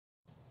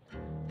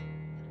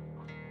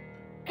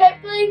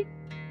correctly?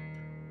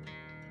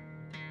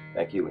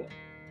 Thank you, Ian.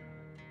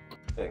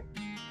 Hey,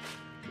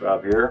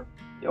 Rob here,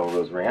 Yellow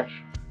Rose Ranch.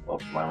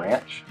 Welcome to my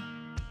ranch.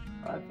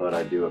 I thought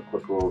I'd do a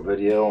quick little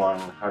video on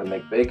how to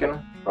make bacon.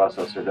 The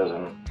processor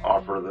doesn't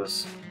offer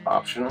this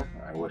option.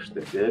 I wish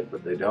they did,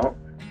 but they don't.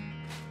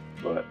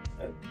 But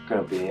it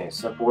couldn't be any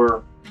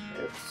simpler.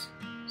 It's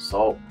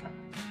salt,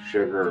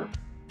 sugar,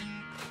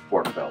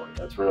 pork belly.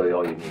 That's really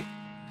all you need.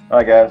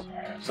 Alright guys,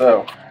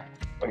 so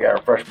we got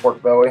our fresh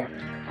pork belly.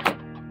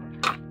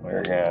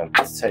 We're gonna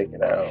take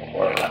it out of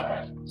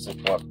our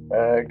Ziploc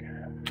bag.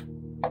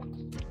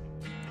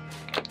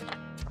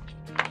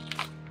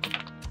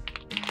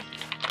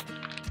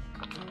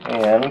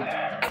 And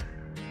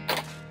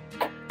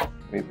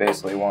we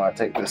basically want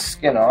to take the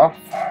skin off.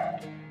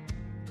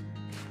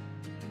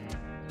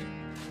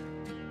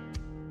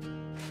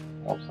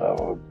 Helps have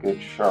a good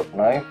sharp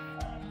knife.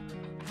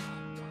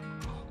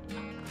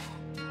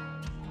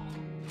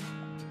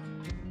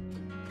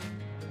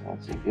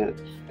 Once you get it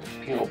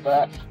peeled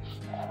back,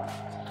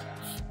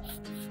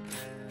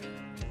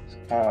 it's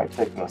kind of like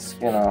taking the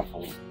skin off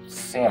of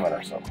salmon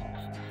or something.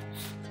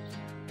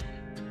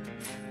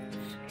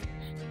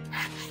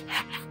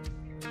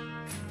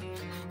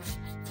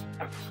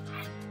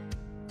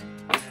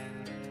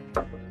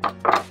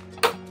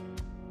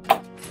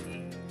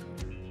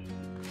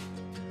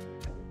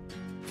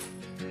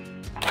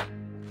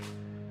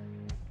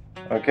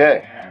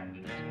 Okay,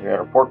 we got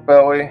our pork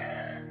belly,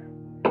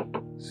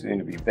 soon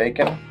to be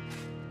bacon.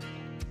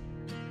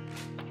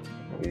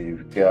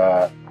 We've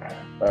got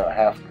about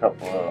half a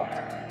cup of,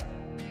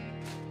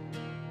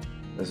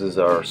 this is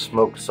our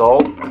smoked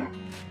salt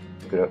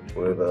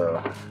with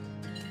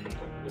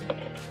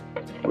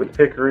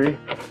hickory,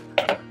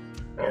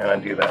 and I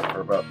do that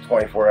for about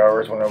 24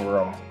 hours whenever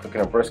I'm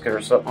cooking a brisket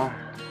or something.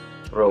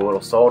 Throw a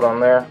little salt on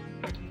there,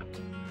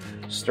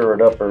 stir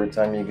it up every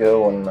time you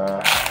go and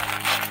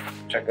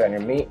check on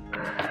your meat.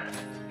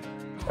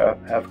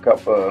 Half a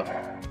cup of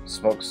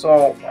smoked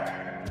salt,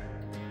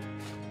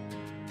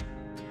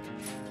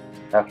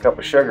 half a cup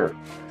of sugar,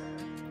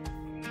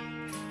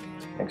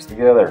 mixed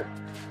together.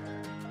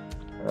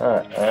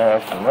 Alright,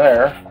 and from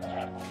there,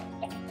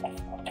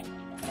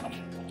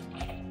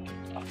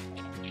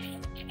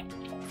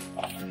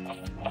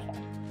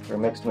 we're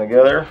mixing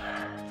together,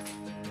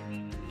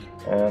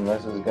 and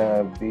this is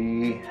going to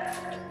be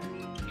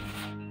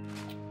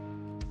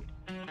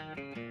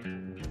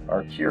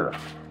our cure.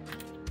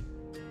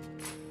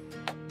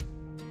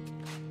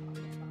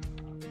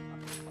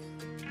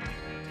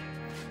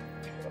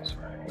 That's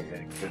right, you get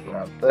a good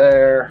amount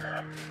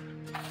there.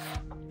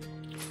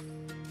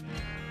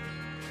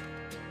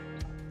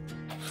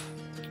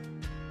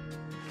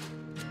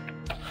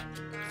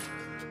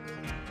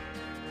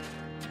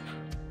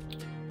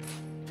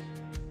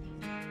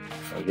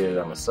 I'll get it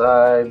on the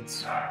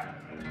sides.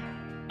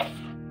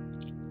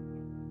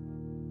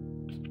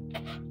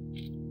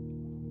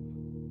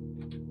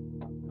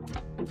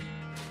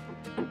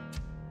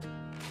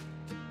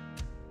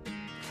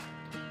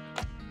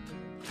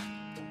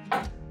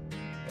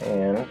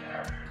 And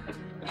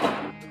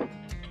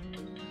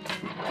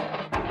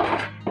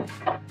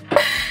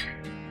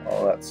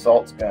all that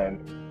salt's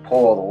going to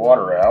pull all the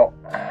water out.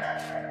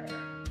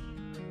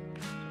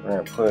 We're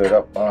going to put it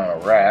up on a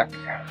rack.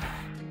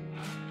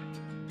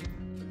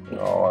 Put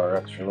all our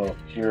extra little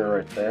cure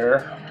right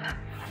there.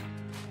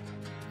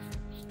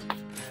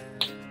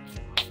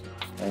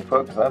 And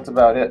folks, that's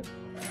about it.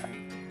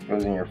 It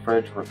goes in your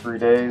fridge for 3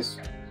 days.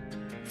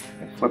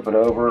 You flip it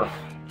over,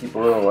 keep a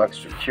little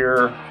extra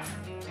cure.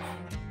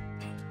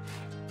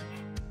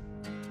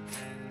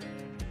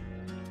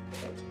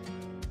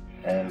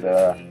 And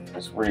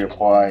just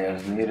reapply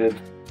as needed.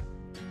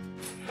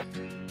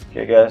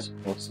 Okay guys,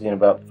 we'll see you in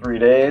about 3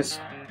 days.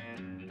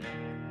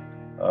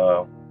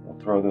 We'll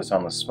throw this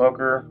on the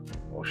smoker.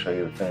 We'll show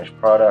you the finished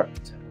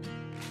product.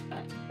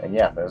 And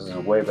yeah, this is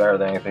way better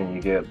than anything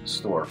you get at the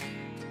store.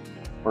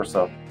 First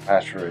off,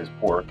 pasture is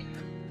pork.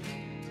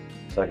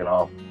 Second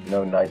off,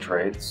 no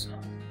nitrates.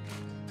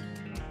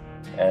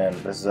 And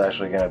this is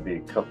actually going to be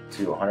cooked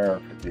to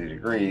 150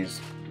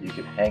 degrees. You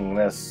can hang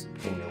this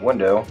in your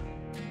window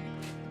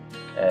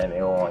and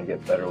it'll only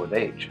get better with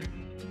age.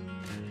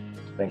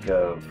 Think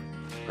of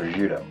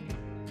prosciutto.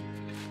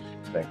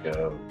 Think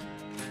of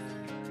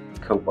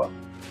copa.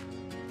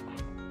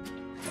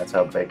 That's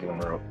how bacon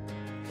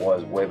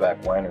was way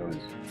back when. It was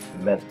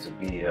meant to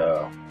be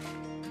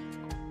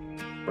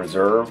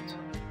preserved.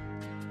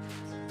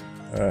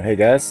 Hey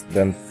guys,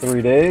 been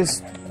 3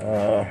 days.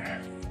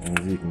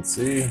 As you can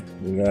see,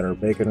 we got our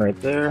bacon right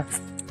there.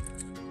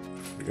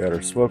 We got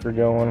our smoker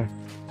going.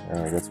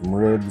 We got some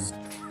ribs.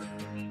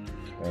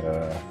 Got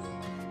a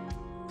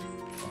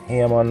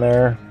ham on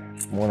there,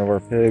 one of our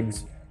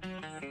pigs.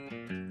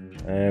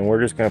 And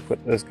we're just going to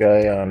put this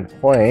guy on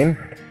plain.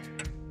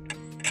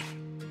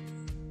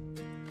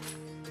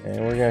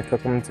 And we're going to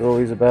cook him until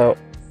he's about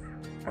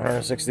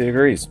 160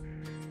 degrees.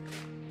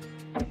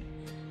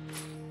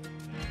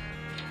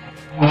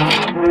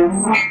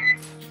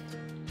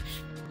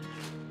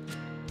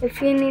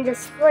 If you need a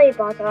spray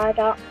bottle, I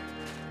got.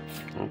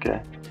 Okay.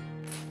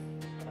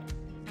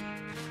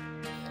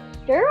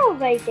 girl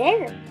right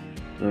there.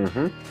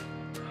 Mm-hmm.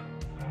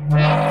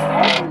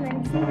 Open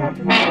and see how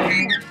the